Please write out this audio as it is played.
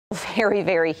very,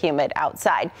 very humid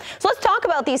outside. So let's talk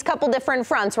about these couple different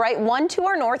fronts, right? One to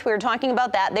our north, we were talking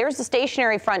about that. There's the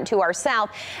stationary front to our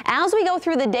south. As we go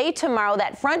through the day tomorrow,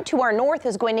 that front to our north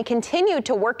is going to continue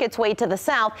to work its way to the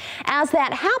south. As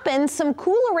that happens, some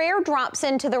cooler air drops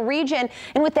into the region,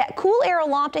 and with that cool air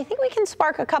aloft, I think we can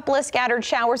spark a couple of scattered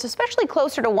showers, especially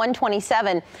closer to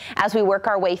 127 as we work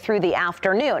our way through the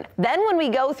afternoon. Then when we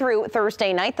go through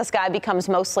Thursday night, the sky becomes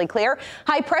mostly clear.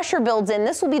 High pressure builds in.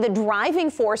 This will be the driving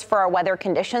force for our weather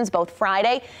conditions both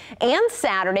Friday and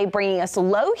Saturday, bringing us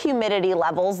low humidity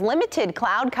levels, limited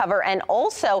cloud cover, and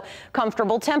also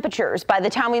comfortable temperatures. By the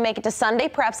time we make it to Sunday,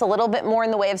 perhaps a little bit more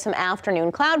in the way of some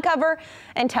afternoon cloud cover,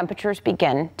 and temperatures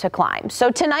begin to climb. So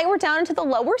tonight we're down into the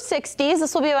lower 60s.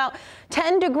 This will be about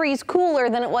 10 degrees cooler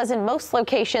than it was in most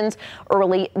locations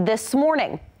early this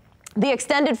morning. The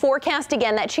extended forecast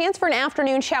again, that chance for an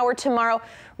afternoon shower tomorrow.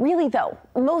 Really though,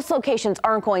 most locations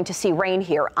aren't going to see rain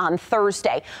here on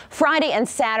Thursday. Friday and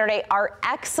Saturday are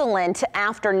excellent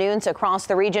afternoons across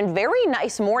the region. Very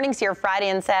nice mornings here Friday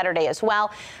and Saturday as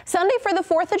well. Sunday for the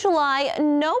 4th of July,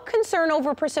 no concern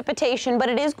over precipitation, but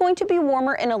it is going to be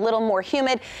warmer and a little more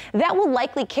humid. That will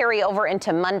likely carry over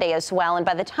into Monday as well. And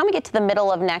by the time we get to the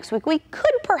middle of next week, we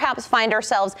could perhaps find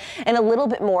ourselves in a little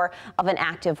bit more of an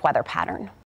active weather pattern.